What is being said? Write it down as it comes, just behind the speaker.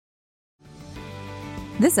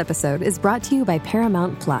This episode is brought to you by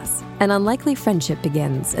Paramount Plus. An unlikely friendship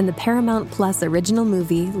begins in the Paramount Plus original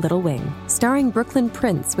movie Little Wing, starring Brooklyn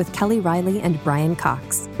Prince with Kelly Riley and Brian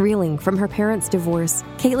Cox. Reeling from her parents' divorce,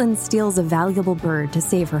 Caitlin steals a valuable bird to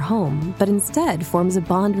save her home, but instead forms a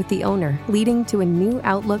bond with the owner, leading to a new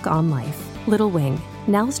outlook on life. Little Wing,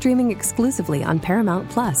 now streaming exclusively on Paramount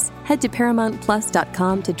Plus. Head to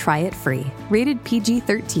ParamountPlus.com to try it free. Rated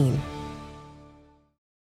PG-13.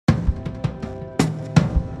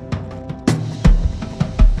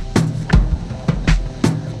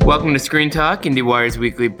 Welcome to Screen Talk, IndieWire's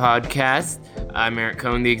weekly podcast. I'm Eric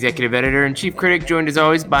Cohn, the executive editor and chief critic, joined as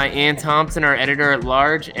always by Ann Thompson, our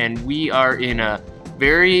editor-at-large, and we are in a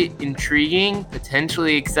very intriguing,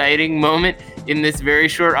 potentially exciting moment in this very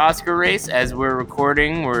short Oscar race. As we're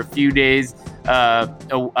recording, we're a few days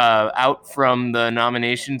out from the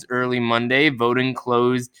nominations early Monday. Voting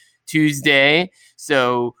closed Tuesday,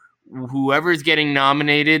 so whoever's getting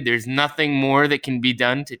nominated, there's nothing more that can be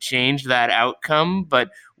done to change that outcome, but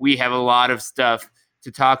we have a lot of stuff to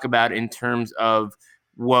talk about in terms of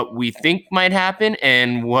what we think might happen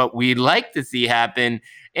and what we'd like to see happen.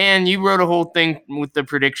 And you wrote a whole thing with the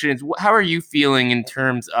predictions. How are you feeling in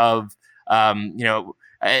terms of,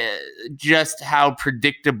 just how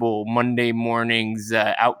predictable Monday morning's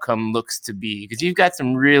outcome looks to be? Because you've got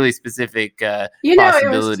some really specific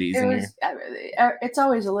possibilities. It's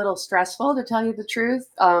always a little stressful, to tell you the truth,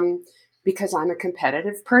 because I'm a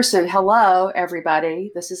competitive person. Hello,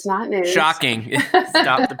 everybody. This is not news. Shocking.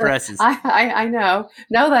 Stop the presses. I know.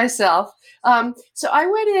 Know thyself. So I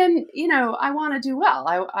went in, I want to do well.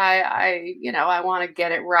 I want to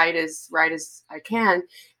get it right as I can.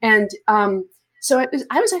 And so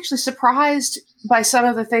I was actually surprised by some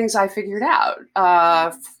of the things I figured out.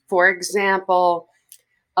 For example,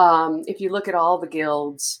 if you look at all the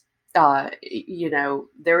guilds, there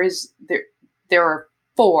are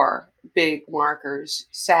 4 big markers.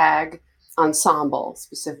 SAG, Ensemble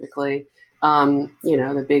specifically,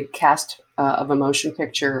 the big cast of a motion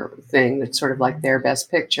picture thing that's sort of like their best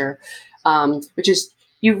picture, which is,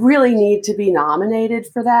 you really need to be nominated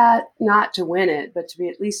for that, not to win it, but to be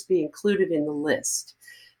at least be included in the list.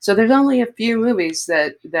 So there's only a few movies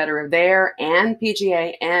that are there, and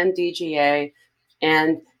PGA and DGA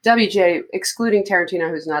and WJ, excluding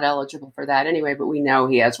Tarantino, who's not eligible for that anyway, but we know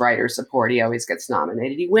he has writer support. He always gets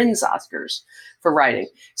nominated. He wins Oscars for writing.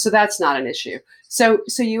 So that's not an issue. So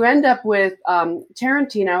you end up with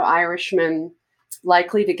Tarantino, Irishman,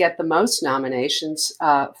 likely to get the most nominations,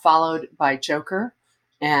 followed by Joker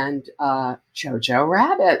and Jojo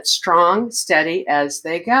Rabbit, strong, steady as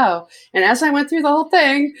they go. And as I went through the whole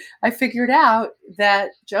thing, I figured out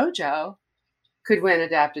that Jojo could win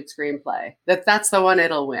adapted screenplay. That's the one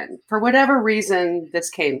it'll win. For whatever reason,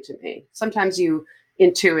 this came to me. Sometimes you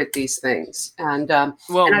intuit these things, and I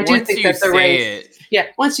do think that the race. Yeah,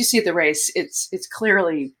 once you see the race, it's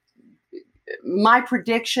clearly. My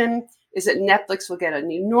prediction is that Netflix will get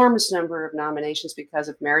an enormous number of nominations because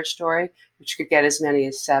of Marriage Story, which could get as many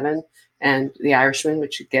as 7, and The Irishman,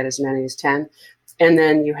 which could get as many as 10, and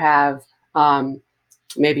then you have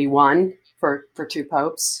maybe 1 for Two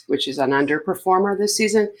Popes, which is an underperformer this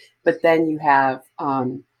season. But then you have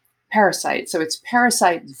Parasite. So it's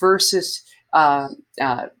Parasite versus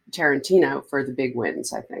Tarantino for the big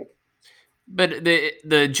wins, I think. But the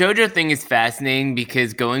JoJo thing is fascinating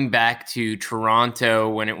because going back to Toronto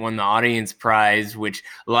when it won the audience prize, which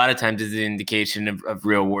a lot of times is an indication of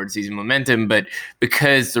real award season momentum, but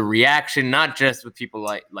because the reaction, not just with people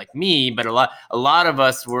like me, but a lot of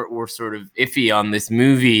us were sort of iffy on this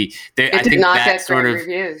movie. I did not get great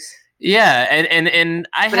reviews. Yeah, and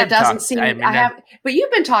I but have it doesn't talked, seem. I have, but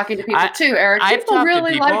you've been talking to people too, Eric. People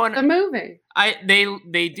really like the movie.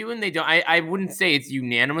 They do and they don't. I wouldn't say it's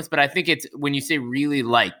unanimous, but I think it's when you say really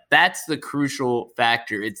like, that's the crucial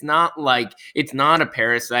factor. It's not a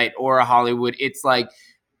Parasite or a Hollywood. It's like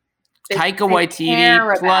Taika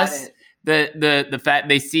Waititi plus the fact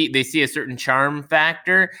they see a certain charm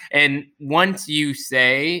factor, and once you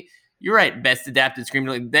say, you're right, best adapted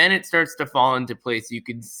screenplay, then it starts to fall into place. You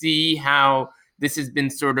can see how this has been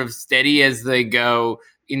sort of steady as they go,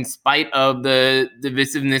 in spite of the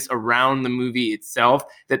divisiveness around the movie itself,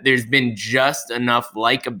 that there's been just enough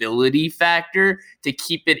likability factor to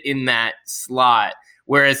keep it in that slot.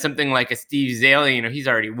 Whereas something like a Steve Zale, he's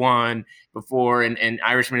already won before, and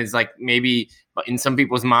Irishman is like maybe in some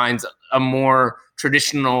people's minds a more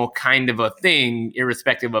traditional kind of a thing,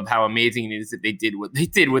 irrespective of how amazing it is that they did what they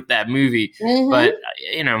did with that movie. Mm-hmm. But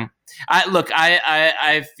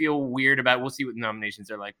I feel weird about it. We'll see what the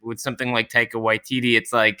nominations are like. With something like Taika Waititi,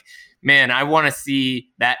 it's like, man, I want to see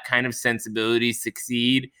that kind of sensibility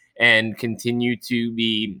succeed. and continue to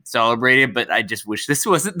be celebrated. But I just wish this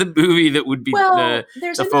wasn't the movie that would be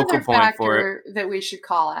there's the focal another point for it. factor that we should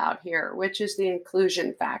call out here, which is the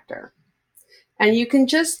inclusion factor. And you can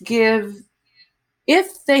just give,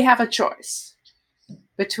 if they have a choice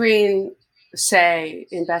between, say,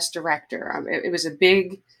 in Best Director, it was a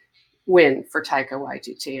big win for Taika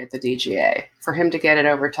Waititi at the DGA. For him to get it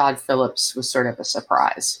over Todd Phillips was sort of a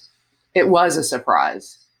surprise. It was a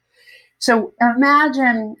surprise. So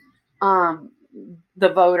imagine the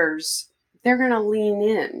voters, they're going to lean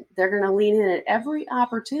in. They're going to lean in at every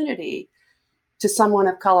opportunity to someone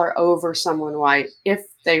of color over someone white if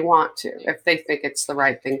they want to, if they think it's the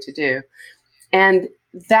right thing to do. And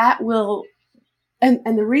that will, and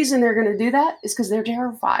the reason they're going to do that is because they're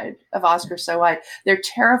terrified of Oscars So White. They're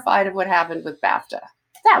terrified of what happened with BAFTA.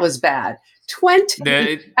 That was bad.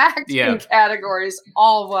 20 acting categories,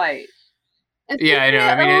 all white. And I know.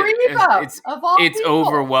 I mean, it's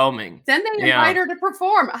overwhelming. Then they invite her to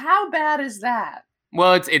perform. How bad is that?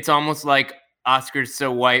 Well, it's almost like Oscars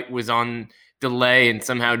So White was on delay and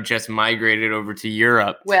somehow just migrated over to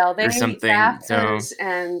Europe. Well, they or something. BAFTAs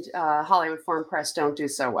and Hollywood Foreign Press don't do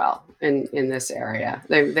so well in this area.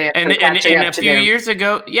 They and a few years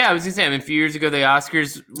ago, I was gonna say, a few years ago, the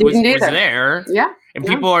Oscars was there. Yeah. And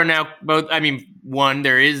people are now both, I mean, one,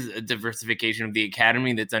 there is a diversification of the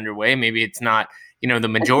Academy that's underway. Maybe it's not, the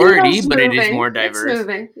majority, but it is more diverse. It's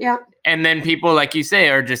moving, yeah. And then people, like you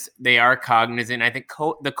say, they are cognizant. I think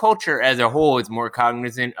the culture as a whole is more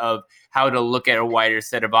cognizant of how to look at a wider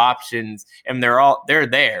set of options, and they're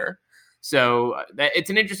there. So it's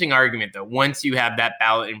an interesting argument, though. Once you have that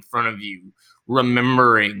ballot in front of you,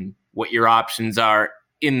 remembering what your options are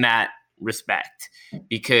in that respect,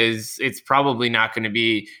 because it's probably not going to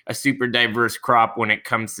be a super diverse crop when it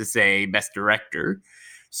comes to, say, Best Director.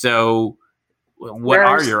 So what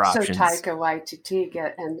are your options? So Taika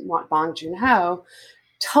Waititi and Bong Joon-ho,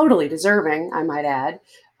 totally deserving, I might add,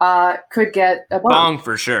 could get a Bong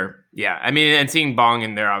for sure. Yeah, I mean, and seeing Bong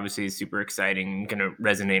in there obviously is super exciting and going to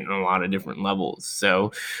resonate on a lot of different levels.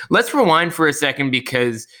 So let's rewind for a second,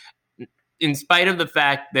 because in spite of the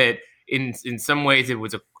fact that in some ways it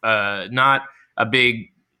was not a big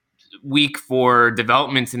week for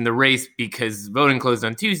developments in the race because voting closed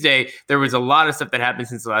on Tuesday, there was a lot of stuff that happened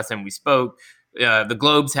since the last time we spoke. The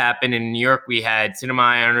Globes happened in New York. We had Cinema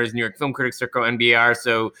Eye Honors, New York Film Critics Circle, NBR.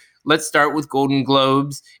 So let's start with Golden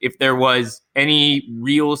Globes. If there was any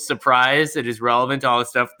real surprise that is relevant to all the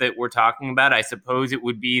stuff that we're talking about, I suppose it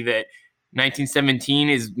would be that 1917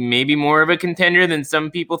 is maybe more of a contender than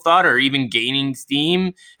some people thought, or even gaining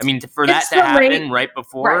steam. I mean, for that to happen right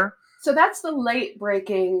before. Right. So that's the late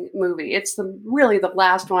breaking movie. It's really the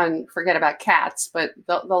last one. Forget about Cats, but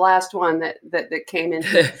the last one that came in.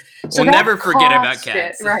 So we'll never forget about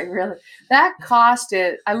Cats. Right, really. That cost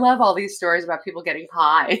it. I love all these stories about people getting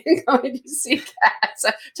high and going to see Cats.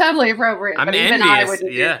 Totally appropriate. I'm envious. I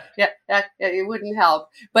wouldn't. It wouldn't help.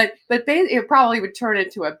 But it probably would turn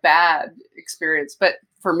into a bad experience. But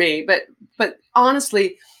for me, but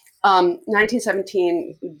honestly.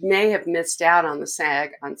 1917 may have missed out on the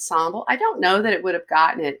SAG ensemble. I don't know that it would have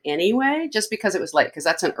gotten it anyway, just because it was late, because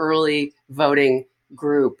that's an early voting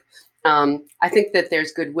group. I think that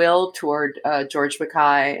there's goodwill toward George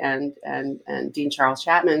Mackay and Dean Charles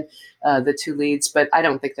Chapman, the two leads, but I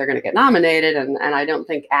don't think they're going to get nominated, and I don't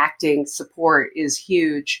think acting support is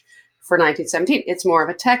huge for 1917. It's more of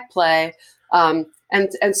a tech play.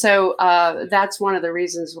 And so that's one of the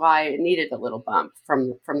reasons why it needed a little bump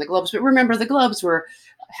from the Globes. But remember, the Globes were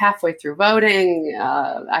halfway through voting.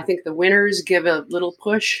 I think the winners give a little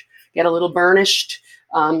push, get a little burnished.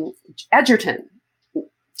 Taron Egerton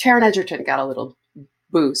got a little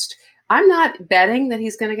boost. I'm not betting that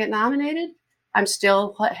he's going to get nominated. I'm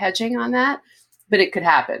still hedging on that, but it could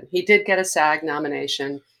happen. He did get a SAG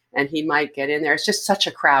nomination, and he might get in there. It's just such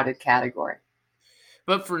a crowded category.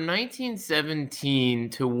 But for 1917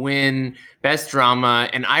 to win Best Drama,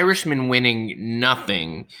 and Irishman winning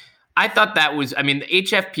nothing, I thought that was, I mean, the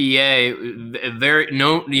HFPA, very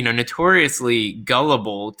notoriously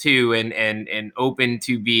gullible too, and open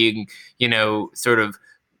to being, sort of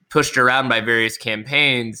pushed around by various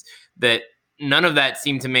campaigns. That none of that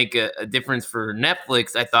seemed to make a difference for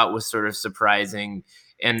Netflix, I thought was sort of surprising.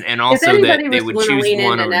 And also that they would choose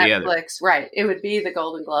one over the other. Right. It would be the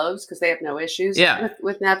Golden Globes because they have no issues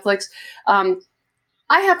with Netflix.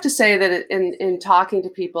 I have to say that in talking to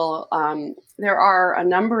people, there are a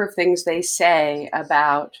number of things they say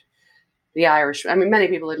about The Irish. I mean, many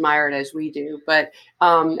people admire it as we do, but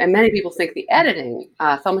and many people think the editing,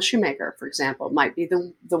 Thelma Shoemaker, for example, might be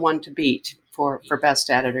the one to beat for best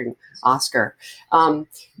editing Oscar.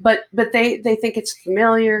 But they think it's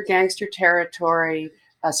familiar gangster territory,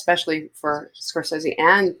 especially for Scorsese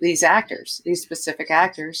and these actors, these specific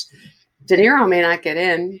actors. De Niro may not get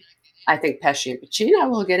in. I think Pesci and Pacino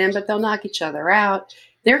will get in, but they'll knock each other out.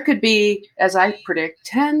 There could be, as I predict,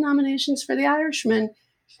 10 nominations for The Irishman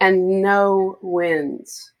and no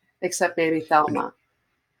wins, except maybe Thelma.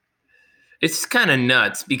 It's kind of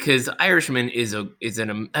nuts because Irishman is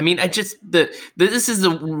I mean, this is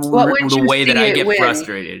the way that I get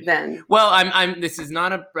frustrated. Then, well, this is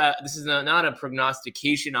not a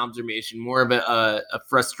prognostication observation, more of a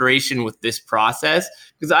frustration with this process.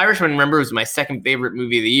 Because Irishman, remember, was my second favorite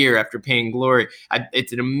movie of the year after Pain and Glory.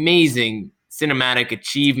 It's an amazing cinematic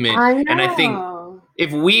achievement, and I think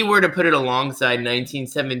if we were to put it alongside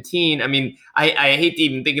 1917, I mean, I hate to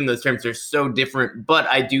even think in those terms. They're so different, but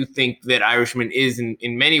I do think that Irishman is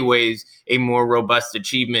in many ways a more robust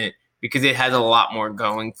achievement because it has a lot more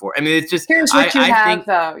going for it. I mean, it's just... Here's what you have,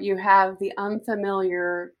 though. You have the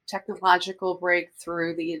unfamiliar technological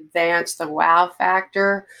breakthrough, the advance, the wow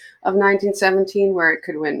factor of 1917, where it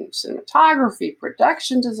could win cinematography,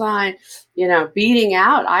 production design, beating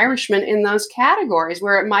out Irishman in those categories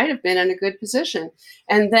where it might have been in a good position.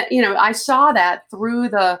 And that, I saw that through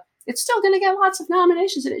it's still going to get lots of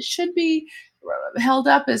nominations, and it should be held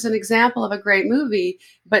up as an example of a great movie,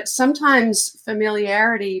 but sometimes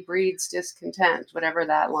familiarity breeds discontent, whatever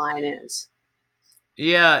that line is.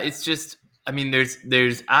 Yeah, it's just, I mean,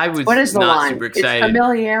 I was what is the not line? Super excited. It's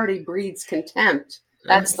familiarity breeds contempt.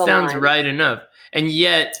 That's the line. Sounds right enough. And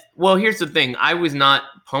yet, well, here's the thing. I was not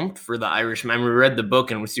pumped for The Irishman. I read the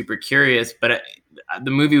book and was super curious, but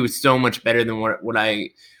the movie was so much better than what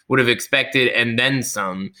I would have expected, and then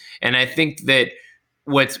some. And I think that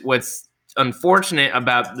what's unfortunate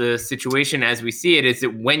about the situation as we see it is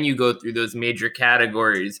that when you go through those major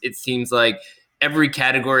categories, it seems like every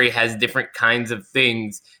category has different kinds of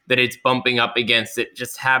things that it's bumping up against that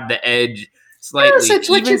just have the edge slightly. Yes, it's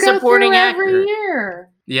what even you go supporting through actor. Every year.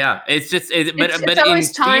 Yeah, it's just, but it's in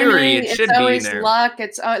always timing, theory, it should it's be always there. Luck.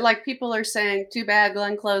 It's like people are saying, too bad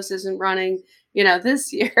Glenn Close isn't running,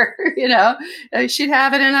 this year. She'd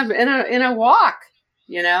have it in a walk.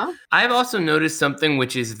 I've also noticed something,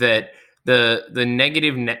 which is that the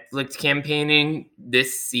negative Netflix campaigning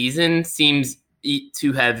this season seems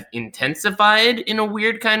to have intensified in a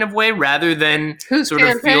weird kind of way, rather than sort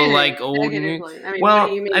of feel like old news. I mean, well, what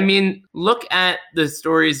do you mean? I mean, look at the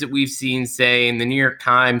stories that we've seen, say, in the New York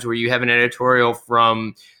Times, where you have an editorial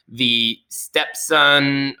from the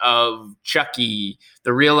stepson of Chucky,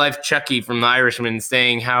 the real life Chucky from The Irishman,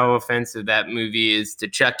 saying how offensive that movie is to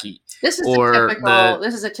Chucky. This is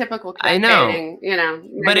a typical campaigning,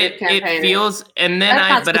 but it feels, and then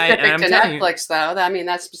that's not specific to Netflix, though. I mean,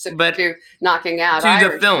 that's specific to knocking out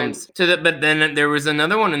Irishman. The films. But then there was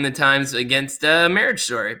another one in the Times against Marriage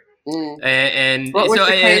Story. And what was so,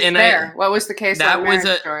 the case and there? What was the case that on was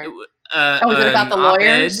Marriage Story? Was it about the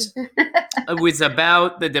lawyers? It was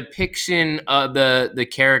about the depiction of the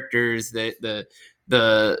characters,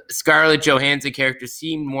 the Scarlett Johansson character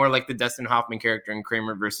seemed more like the Dustin Hoffman character in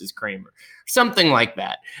Kramer versus Kramer, something like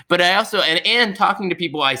that. But I also, and talking to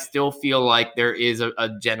people, I still feel like there is a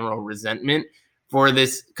general resentment for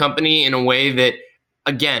this company in a way that,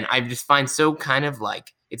 again, I just find so kind of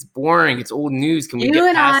like, it's boring, it's old news. Can we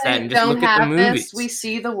get past that and just look at the movies? We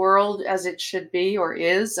see the world as it should be or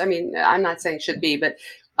is. I mean, I'm not saying should be, but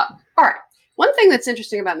all right. One thing that's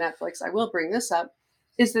interesting about Netflix, I will bring this up,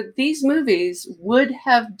 is that these movies would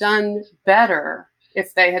have done better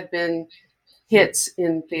if they had been hits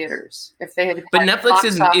in theaters. If they had, but Netflix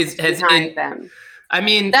has behind them. I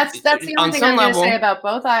mean, that's the only thing I'm going to say about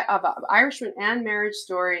both about Irishman and Marriage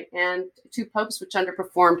Story and Two Popes, which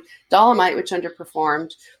underperformed, Dolomite, which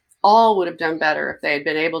underperformed. All would have done better if they had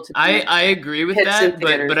been able to. I agree with that,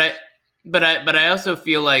 but I also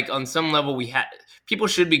feel like on some level people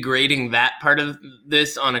should be grading that part of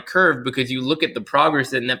this on a curve, because you look at the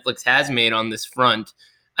progress that Netflix has made on this front.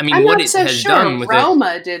 I mean, what it has done with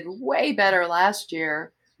Roma did way better last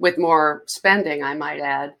year with more spending, I might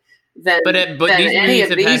add, than any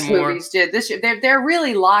of these movies did this year. They're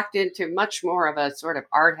really locked into much more of a sort of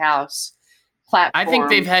art house platform. I think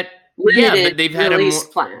they've had a release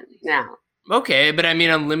plan now. Okay, but I mean,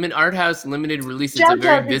 a art house limited release is a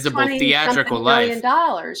very visible theatrical life.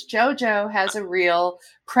 JoJo has a real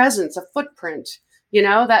presence, a footprint.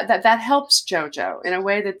 That helps JoJo in a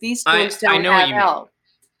way that these films don't have help.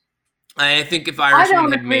 I think if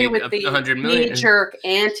Irishman had made $100 million, knee-jerk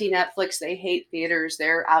anti-Netflix, they hate theaters,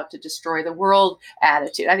 they're out to destroy the world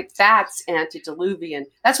attitude. I think that's antediluvian.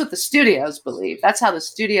 That's what the studios believe. That's how the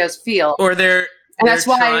studios feel. Or they're And they're that's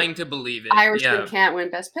why trying to believe it. Irishman can't win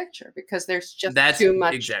Best Picture, because there's just too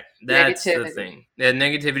much That's negativity. the thing. The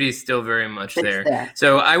negativity is still very much It's there.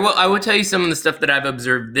 So I will tell you some of the stuff that I've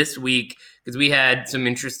observed this week, because we had some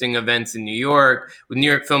interesting events in New York with New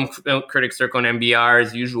York Film Critics Circle and NBR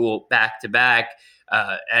as usual back to back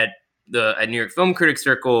at New York Film Critics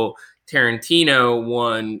Circle. Tarantino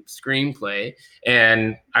won screenplay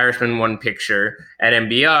and Irishman won picture. At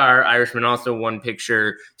NBR, Irishman also won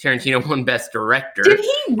picture. Tarantino won best director. Did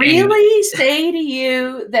he really say to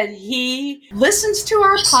you that he listens to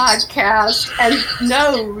our podcast and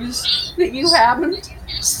knows that you haven't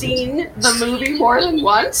seen the movie more than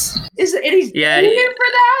once? He's paying you for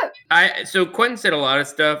that? So Quentin said a lot of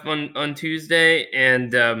stuff on Tuesday,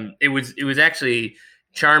 and it was actually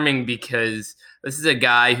charming because this is a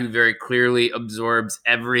guy who very clearly absorbs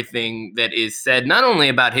everything that is said, not only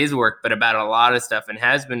about his work, but about a lot of stuff, and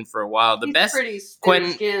has been for a while. He's pretty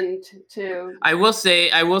thin-skinned too. I will say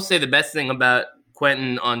the best thing about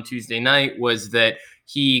Quentin on Tuesday night was that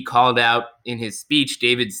he called out in his speech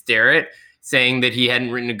David Starrett, saying that he hadn't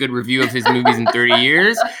written a good review of his movies in 30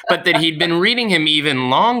 years, but that he'd been reading him even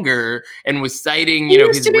longer and was citing,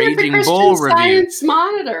 his Raging Bull review. Science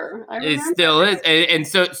Monitor. It still is. And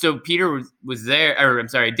so Peter was there, or I'm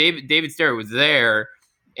sorry, David Starrett was there,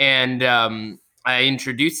 and I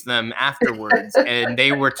introduced them afterwards, and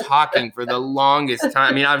they were talking for the longest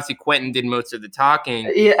time. I mean, obviously Quentin did most of the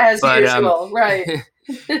talking. Yeah, as usual, right.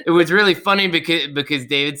 It was really funny because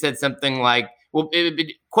David said something like, well,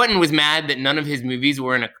 Quentin was mad that none of his movies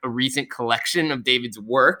were in a recent collection of David's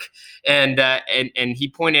work, and he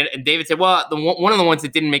pointed. And David said, "Well, one of the ones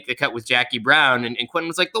that didn't make the cut was Jackie Brown," and Quentin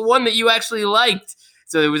was like, "The one that you actually liked."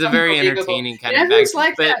 So it was a very entertaining kind of. Everyone's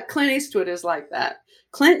like that. Clint Eastwood is like that.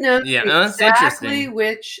 Clint knows exactly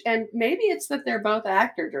which, and maybe it's that they're both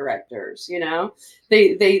actor directors. They're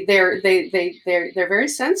very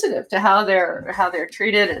sensitive to how they're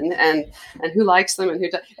treated and who likes them and who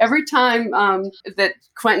does. Every time that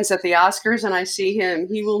Quentin's at the Oscars and I see him,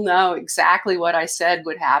 he will know exactly what I said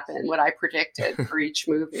would happen, what I predicted for each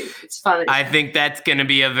movie. It's funny. I think that's going to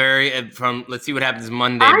be a very let's see what happens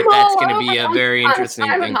Monday, but that's going to be a very interesting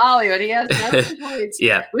thing. In Hollywood, he has points.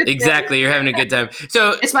 Yeah, exactly. You're having a good time. So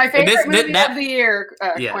it's my favorite movie of the year,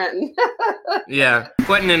 Quentin. Yeah,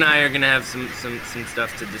 Quentin and I are going to have some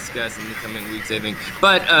stuff to discuss in the coming weeks, I think.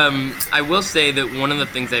 But I will say that one of the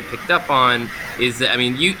things I picked up on is that, I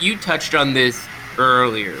mean, you touched on this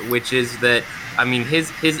earlier, which is that, I mean,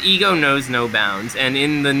 his ego knows no bounds. And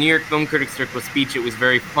in the New York Film Critics Circle speech, it was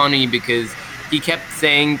very funny because he kept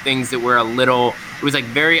saying things that were it was like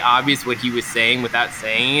very obvious what he was saying without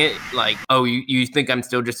saying it. Like, oh, you think I'm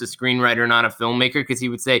still just a screenwriter, not a filmmaker? Because he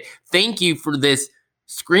would say, thank you for this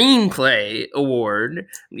screenplay award,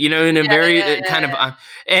 in a kind of,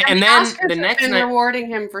 and then the next night, rewarding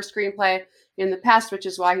him for screenplay in the past, which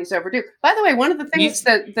is why he's overdue. By the way, one of the things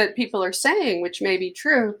that people are saying, which may be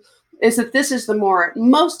true, is that this is the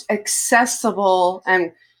most accessible,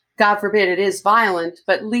 and God forbid it is violent,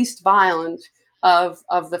 but least violent of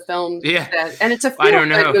the films. Yeah. And it's a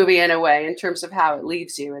feel-good movie in a way, in terms of how it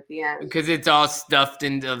leaves you at the end. Because it's all stuffed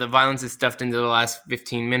into, the violence is stuffed into the last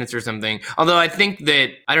 15 minutes or something. Although I think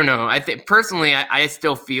that, I don't know, I think personally, I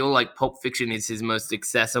still feel like Pulp Fiction is his most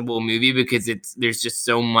accessible movie because there's just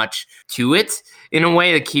so much to it in a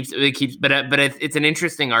way that keeps, but it's an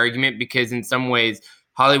interesting argument because in some ways,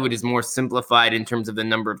 Hollywood is more simplified in terms of the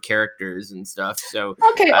number of characters and stuff. So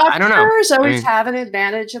I don't know. Auteurs always have an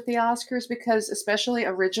advantage at the Oscars because, especially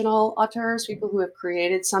original auteurs, people who have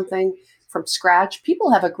created something from scratch,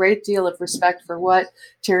 people have a great deal of respect for what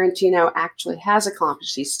Tarantino actually has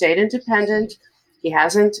accomplished. He stayed independent. He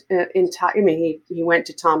hasn't he went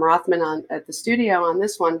to Tom Rothman at the studio on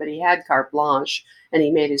this one, but he had carte blanche and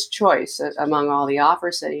he made his choice among all the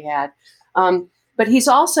offers that he had. But he's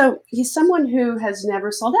someone who has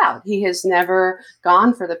never sold out. He has never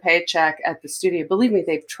gone for the paycheck at the studio. Believe me,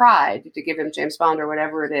 they've tried to give him James Bond or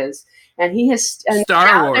whatever it is. And he has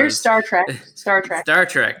Star Wars. There's Star Trek.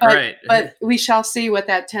 Right. But we shall see what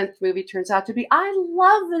that 10th movie turns out to be. I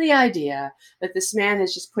love the idea that this man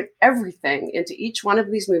has just put everything into each one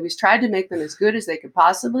of these movies, tried to make them as good as they could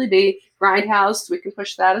possibly be. Grindhouse, we can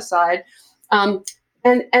push that aside. And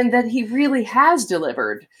that he really has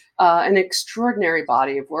delivered an extraordinary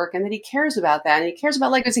body of work, and that he cares about that, and he cares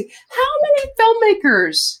about legacy. How many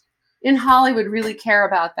filmmakers in Hollywood really care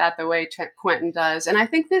about that the way Quentin does? And I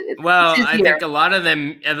think that I think a lot of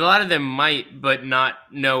them might, but not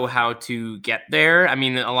know how to get there. I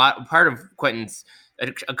mean, part of Quentin's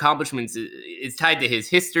accomplishments is tied to his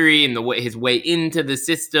history and his way into the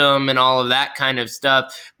system and all of that kind of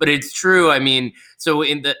stuff. But it's true. I mean, so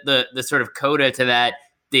in the sort of coda to that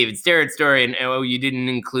David Starrett story, and you didn't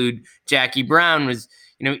include Jackie Brown, was,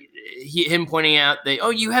 him pointing out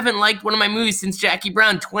that, you haven't liked one of my movies since Jackie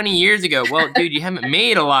Brown 20 years ago. Well, dude, you haven't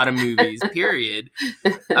made a lot of movies, period.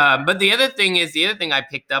 But the other thing I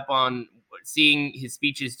picked up on seeing his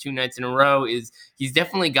speeches 2 nights in a row is he's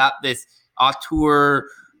definitely got this auteur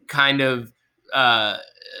kind of, I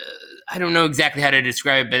don't know exactly how to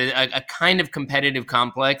describe it, but a kind of competitive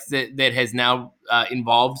complex that has now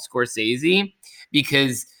involved Scorsese,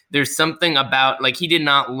 because there's something about, like, he did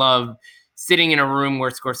not love sitting in a room where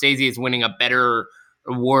Scorsese is winning a better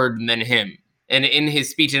award than him. And in his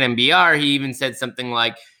speech at NBR, he even said something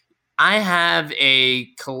like, I have a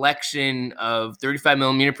collection of 35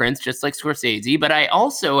 millimeter prints, just like Scorsese, but I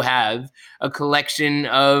also have a collection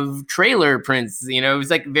of trailer prints. It was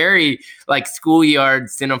like very like schoolyard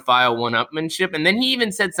cinephile one-upmanship. And then he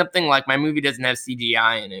even said something like, my movie doesn't have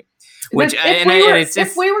CGI in it. Which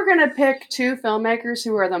if we were going to pick 2 filmmakers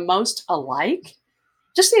who are the most alike,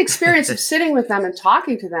 just the experience of sitting with them and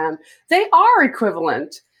talking to them, they are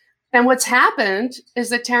equivalent. And what's happened is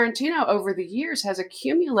that Tarantino over the years has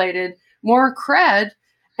accumulated more cred,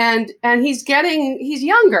 and he's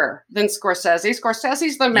younger than Scorsese.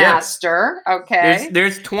 Scorsese's the master. Okay.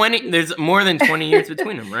 There's more than 20 years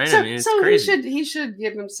between them, right? It's crazy. he should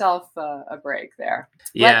give himself a break there.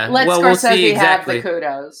 Yeah. Let Scorsese have the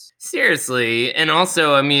kudos. Seriously. And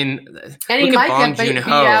also, I mean, and he might get beat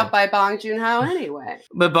out by Bong Joon-ho anyway.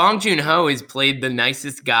 But Bong Joon-ho has played the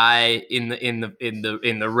nicest guy in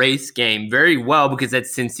the race game very well, because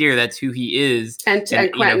that's sincere. That's who he is. And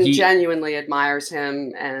Quentin genuinely admires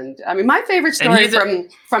him. And I mean, my favorite story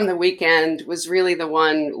from the weekend was really the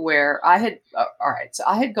one where I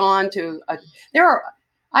had gone to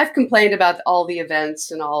I've complained about all the events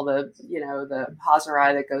and all the the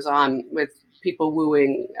hazardai that goes on with people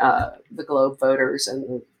wooing the Globe voters and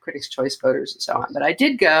the Critics' Choice voters and so on. But I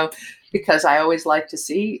did go because I always like to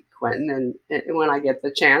see Quentin, and when I get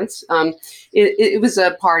the chance. It was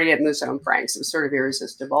a party at Musso and Frank's. It was sort of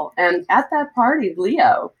irresistible. And at that party,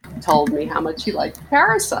 Leo told me how much he liked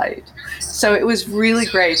Parasite. So it was really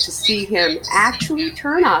great to see him actually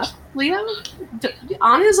turn up, Leo,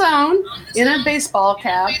 on his own, in a baseball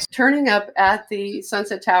cap, turning up at the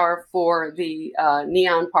Sunset Tower for the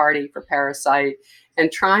neon party for Parasite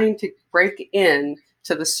and trying to break in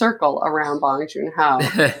to the circle around Bong Joon-ho.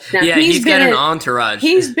 Now, he's got an entourage.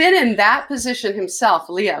 He's been in that position himself,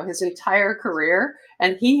 Leo, his entire career,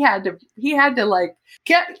 and he had to like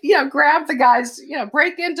grab the guys,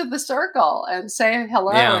 break into the circle and say hello,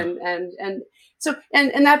 and so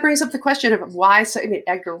and that brings up the question of why. So, I mean,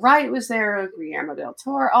 Edgar Wright was there, Guillermo del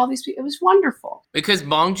Toro, all these people. It was wonderful. Because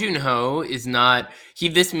Bong Joon-ho is not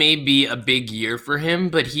this may be a big year for him,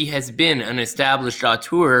 but he has been an established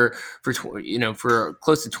auteur for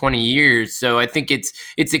close to 20 years. So I think it's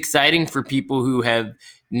exciting for people who have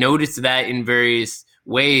noticed that in various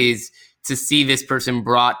ways to see this person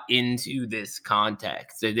brought into this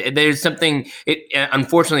context. There's something, it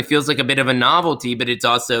unfortunately feels like a bit of a novelty, but it's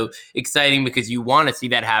also exciting because you want to see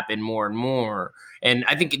that happen more and more. And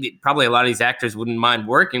I think probably a lot of these actors wouldn't mind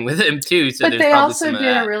working with him too. So but they also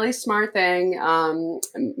did a really smart thing.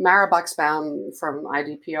 Mara Buxbaum from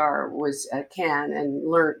IDPR was at Cannes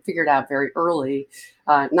and figured out very early.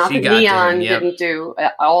 Not that Neon didn't do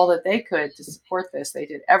all that they could to support this. They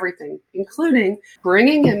did everything, including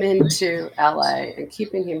bringing him into LA and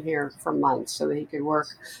keeping him here for months so that he could work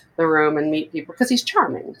the room and meet people, because he's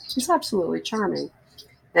charming. He's absolutely charming.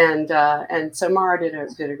 And so Mara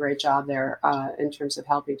did a great job there in terms of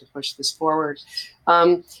helping to push this forward.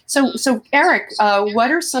 So Eric,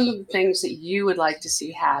 what are some of the things that you would like to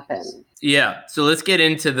see happen? Yeah, so let's get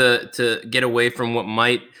into to get away from what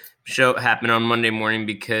might happen on Monday morning,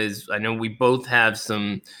 because I know we both have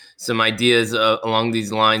some ideas along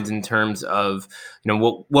these lines in terms of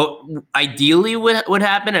what ideally would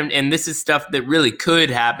happen, and this is stuff that really could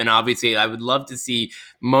happen. Obviously, I would love to see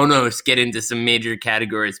Monos get into some major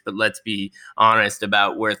categories, but let's be honest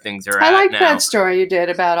about where things are at now. I like that story you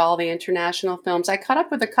did about all the international films. I caught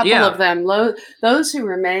up with a couple of them. Those Who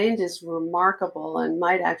Remained is remarkable and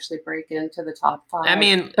might actually break into the top 5. I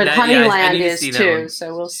mean, but Honeyland is too,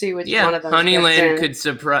 so we'll see which one of those. Honeyland could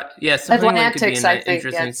surprise. Yes, Atlantics, could be an I think,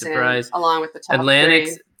 interesting surprise. Along with the top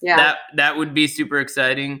Atlantics, 3. Yeah, that would be super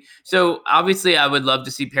exciting. So obviously, I would love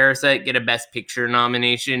to see Parasite get a Best Picture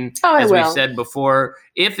nomination. As we've said before,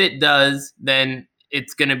 if it does, then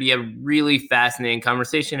it's going to be a really fascinating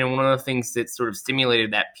conversation. And one of the things that sort of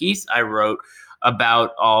stimulated that piece I wrote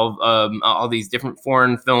about all these different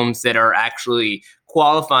foreign films that are actually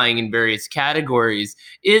qualifying in various categories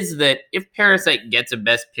is that if Parasite gets a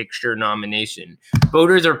Best Picture nomination,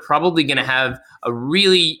 voters are probably going to have a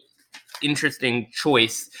really interesting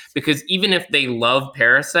choice, because even if they love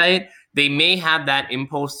Parasite, they may have that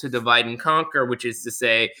impulse to divide and conquer, which is to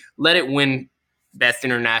say, let it win Best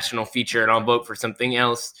International Feature and I'll vote for something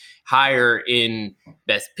else higher in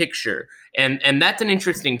Best Picture. And that's an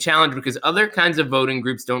interesting challenge, because other kinds of voting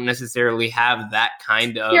groups don't necessarily have that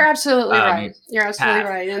kind of You're absolutely right. You're absolutely path.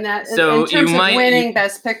 right. And that So in terms you of might- winning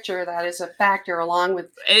Best Picture, that is a factor along with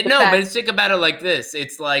but think about it like this.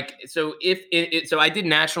 It's like, so so I did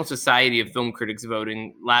National Society of Film Critics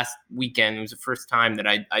voting last weekend. It was the first time that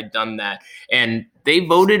I'd done that. And they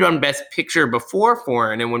voted on Best Picture before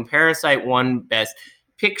foreign. And when Parasite won Best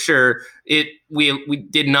Picture, we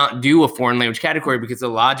did not do a foreign language category, because the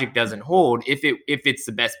logic doesn't hold. If it's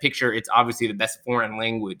the Best Picture, it's obviously the best foreign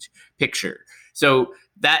language picture. So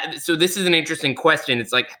this is an interesting question.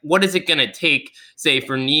 It's like, what is it going to take, say,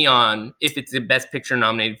 for Neon, if it's the Best Picture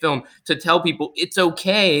nominated film, to tell people it's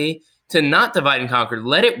okay to not divide and conquer?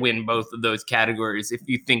 Let it win both of those categories if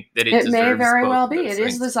you think that it deserves may very both well of be. those It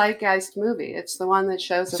things. is the zeitgeist movie. It's the one that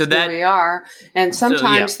shows us So that- who we are, and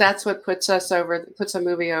sometimes yeah. that's what puts a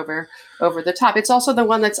movie over the top. It's also the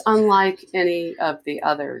one that's unlike any of the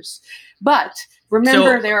others. But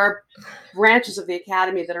remember, So- there are branches of the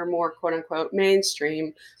Academy that are more "quote unquote"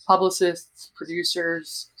 mainstream: publicists,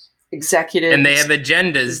 producers, executives, and they have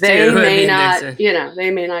agendas They too. may there's not, they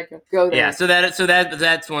may not go there. Yeah, so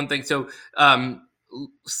that's one thing. So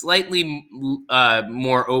slightly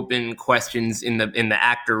more open questions in the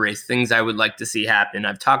actor race, things I would like to see happen.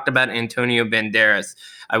 I've talked about Antonio Banderas.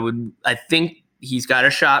 I think he's got a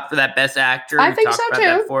shot for that Best Actor. I We've think talked so about too.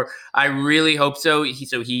 that before. I really hope so.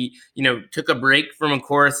 He took a break from a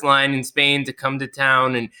chorus line in Spain to come to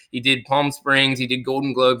town, and he did Palm Springs, he did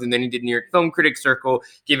Golden Globes, and then he did New York Film Critics Circle.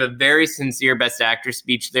 Gave a very sincere Best Actor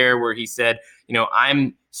speech there, where he said,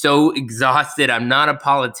 I'm so exhausted. I'm not a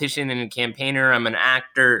politician and a campaigner. I'm an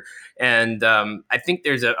actor. And I think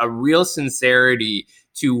there's a real sincerity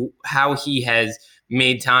to how he has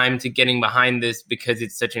made time to getting behind this, because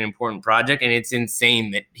it's such an important project, and it's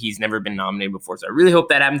insane that he's never been nominated before. So I really hope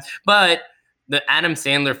that happens. But the Adam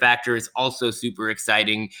Sandler factor is also super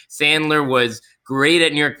exciting. Sandler was great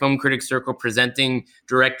at New York Film Critics Circle, presenting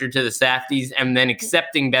Director to the Safdies and then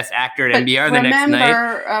accepting Best Actor at NBR the next night.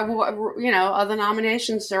 Remember, the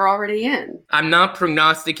nominations are already in. I'm not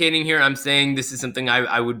prognosticating here. I'm saying this is something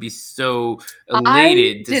I would be so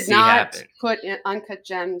elated to see happen. I did not put Uncut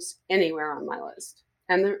Gems anywhere on my list,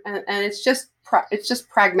 and it's just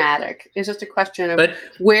pragmatic. It's just a question of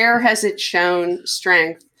where has it shown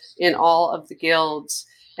strength in all of the guilds.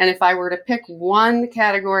 And if I were to pick one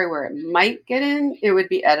category where it might get in, it would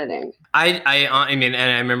be editing. I mean,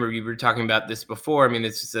 and I remember we were talking about this before. I mean,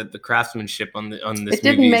 it's just that the craftsmanship on this. It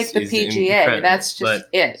didn't make the PGA. That's just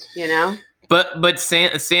it, But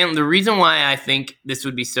Sam, the reason why I think this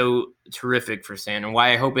would be so terrific for Sam, and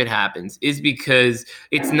why I hope it happens, is because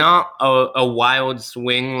it's not a wild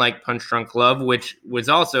swing like Punch Drunk Love, which was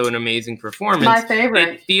also an amazing performance. My favorite.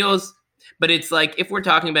 It feels. But it's like, if we're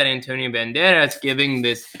talking about Antonio Banderas giving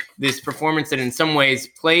this performance that in some ways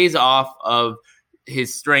plays off of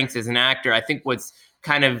his strengths as an actor, I think what's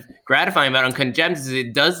kind of gratifying about Uncut Gems is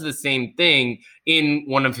it does the same thing in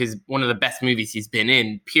one of the best movies he's been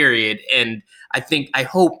in, period. And I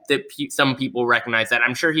hope that some people recognize that.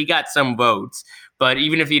 I'm sure he got some votes, but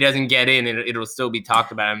even if he doesn't get in, it'll still be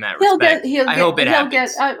talked about in that respect. I hope it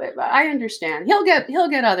happens. I understand. He'll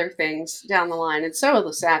get other things down the line, and so will the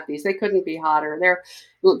Safdies. They couldn't be hotter.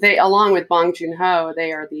 They along with Bong Joon-ho,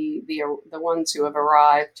 they are the ones who have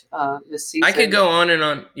arrived this season. I could go on and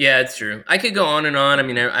on. Yeah, it's true. I could go on and on. I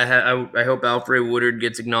mean, I hope Alfre Woodard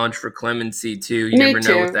gets acknowledged for clemency too. You never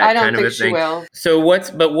know with that kind of a thing. She will. So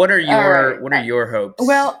what are your hopes?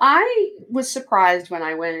 Well, I was surprised when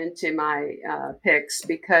I went into my picks,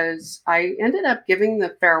 because I ended up giving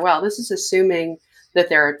The Farewell. This is assuming that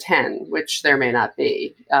there are 10, which there may not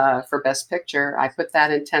be, for Best Picture. I put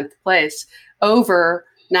that in 10th place over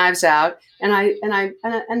Knives Out, and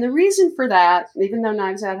the reason for that, even though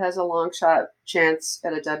Knives Out has a long shot chance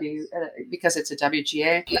at because it's a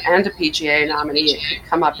WGA and a PGA nominee, it could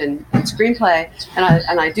come up in screenplay,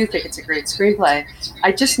 and I do think it's a great screenplay.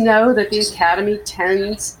 I just know that the Academy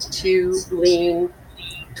tends to lean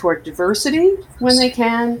toward diversity when they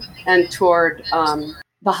can, and toward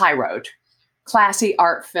the high road, classy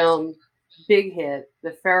art film, big hit,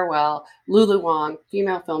 The Farewell, Lulu Wang,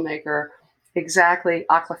 female filmmaker. Exactly.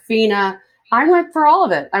 Awkwafina, I went for all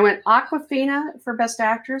of it. I went Awkwafina for Best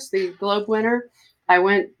Actress, the Globe winner. I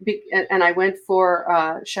went for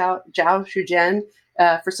Zhao Shuzhen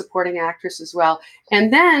for Supporting Actress as well.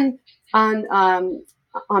 And then on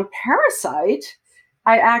Parasite,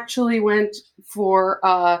 I actually went for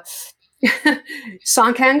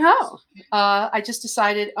Song Kang-ho. I just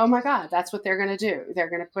decided, oh my God, that's what they're going to do. They're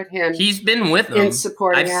going to put him. He's been with them. In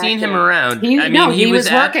supporting. I've seen him around. He was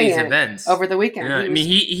at working these events over the weekend. Yeah,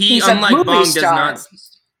 He's unlike Bong star. does not.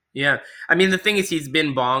 Yeah, I mean the thing is, he's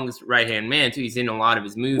been Bong's right-hand man too. He's in a lot of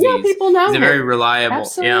his movies. Yeah, people know he's him. Very reliable.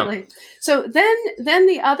 Absolutely. Yeah. So then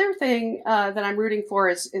the other thing that I'm rooting for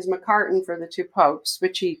is McCartan for The Two Popes,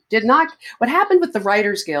 which he did not. What happened with the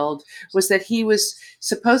Writers Guild was that he was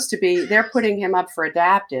supposed to be. They're putting him up for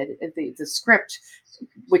adapted. The script,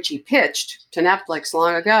 which he pitched to Netflix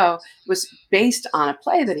long ago, was based on a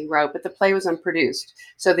play that he wrote, but the play was unproduced.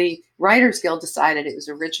 So the Writers Guild decided it was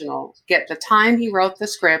original. At the time he wrote the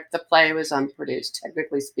script, the play was unproduced,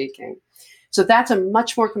 technically speaking. So that's a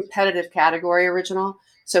much more competitive category, original.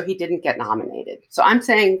 So he didn't get nominated. So I'm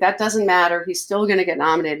saying that doesn't matter. He's still going to get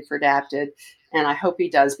nominated for adapted. And I hope he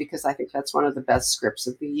does, because I think that's one of the best scripts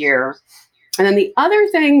of the year. And then the other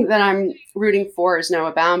thing that I'm rooting for is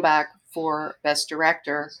Noah Baumbach for Best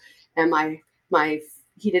Director. And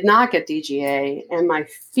he did not get DGA. And my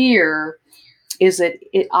fear is that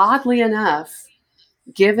it, oddly enough,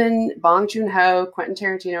 given Bong Joon-ho, Quentin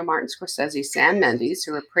Tarantino, Martin Scorsese, Sam Mendes,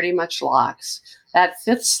 who are pretty much locks, that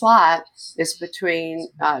fifth slot is between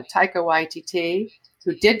Taika Waititi,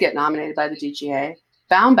 who did get nominated by the DGA,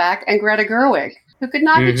 Baumbach, and Greta Gerwig, who could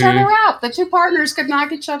knock each other out. The two partners could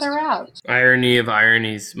knock each other out. Irony of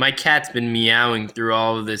ironies. My cat's been meowing through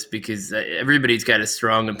all of this because everybody's got a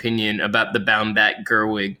strong opinion about the Baumbach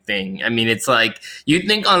Gerwig thing. I mean, it's like you'd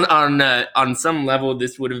think on some level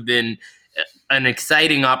this would have been an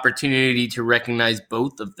exciting opportunity to recognize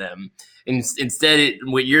both of them. Instead,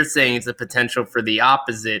 what you're saying is the potential for the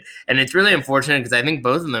opposite, and it's really unfortunate because I think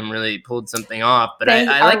both of them really pulled something off. But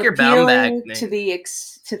I like your Baumbach thing.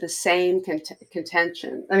 To the same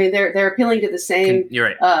contention. I mean, they're appealing to the same.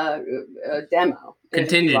 You're right. Demo.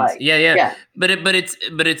 Contingent. Like. Yeah. But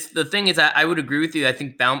it's the thing is, I would agree with you. I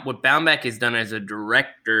think what Baumbach has done as a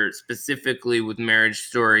director, specifically with Marriage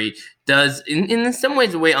Story, does in some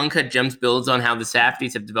ways the way Uncut Gems builds on how the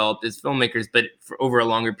Safdies have developed as filmmakers, but for over a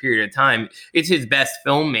longer period of time. It's his best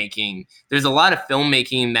filmmaking. There's a lot of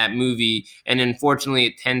filmmaking in that movie, and unfortunately,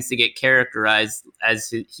 it tends to get characterized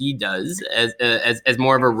as he does as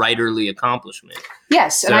more of a writerly accomplishment.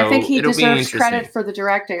 Yes, and so I think he deserves credit for the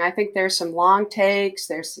directing. I think there's some long takes.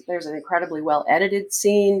 There's an incredibly well edited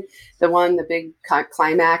scene. The big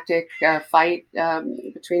climactic fight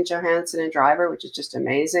between Johansson and Driver, which is just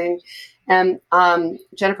amazing. And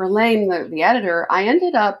Jennifer Lame, the editor, I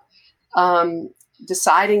ended up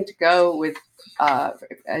deciding to go with,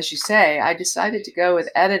 as you say, I decided to go with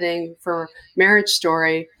editing for Marriage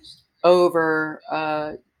Story over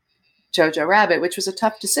Jojo Rabbit, which was a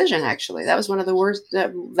tough decision, actually. That was one of the worst.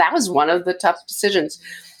 That was one of the tough decisions.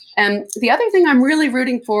 And the other thing I'm really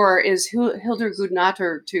rooting for is Hildur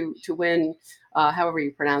Gudnadottir to win, however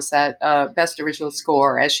you pronounce that, Best Original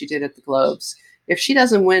Score, as she did at the Globes. If she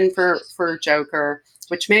doesn't win for Joker,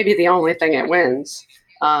 which may be the only thing it wins,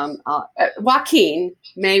 Joaquin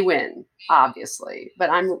may win, obviously. But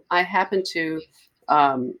I'm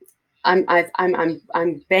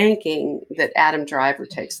banking that Adam Driver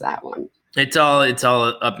takes that one. It's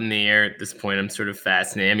all up in the air at this point. I'm sort of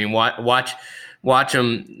fascinated. I mean, watch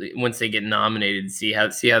them once they get nominated. See how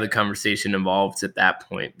the conversation evolves at that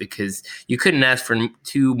point, because you couldn't ask for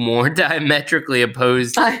two more diametrically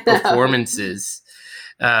opposed performances.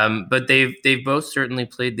 But they've both certainly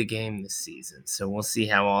played the game this season, so we'll see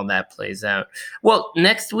how all that plays out. Well,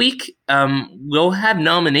 next week we'll have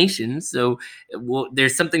nominations, so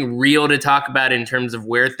there's something real to talk about in terms of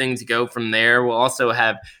where things go from there. We'll also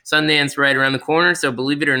have Sundance right around the corner, so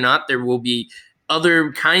believe it or not, there will be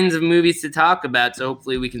other kinds of movies to talk about, so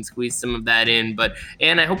hopefully we can squeeze some of that in. But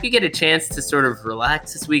Anne, I hope you get a chance to sort of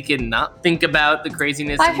relax this weekend, not think about the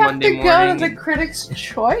craziness of Monday morning. I have to go to the Critics'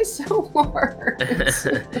 Choice Awards.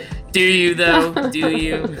 Do you, though? Do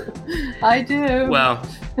you? I do. Well,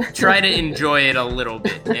 try to enjoy it a little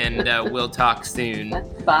bit, and we'll talk soon.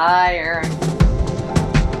 Bye, Eric.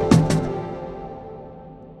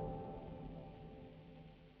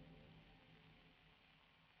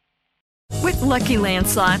 With Lucky Land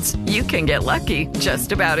Slots, you can get lucky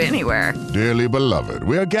just about anywhere. Dearly beloved,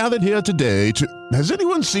 we are gathered here today to... Has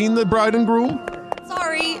anyone seen the bride and groom?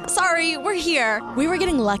 Sorry, we're here. We were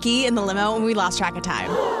getting lucky in the limo and we lost track of time.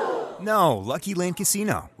 No, Lucky Land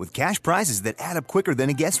Casino, with cash prizes that add up quicker than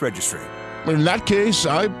a guest registry. in that case,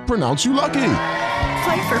 I pronounce you lucky.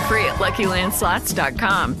 Play for free at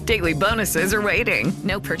LuckyLandSlots.com. Daily bonuses are waiting.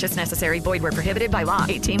 No purchase necessary. Void where prohibited by law.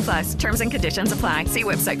 18+. Terms and conditions apply. See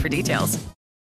website for details.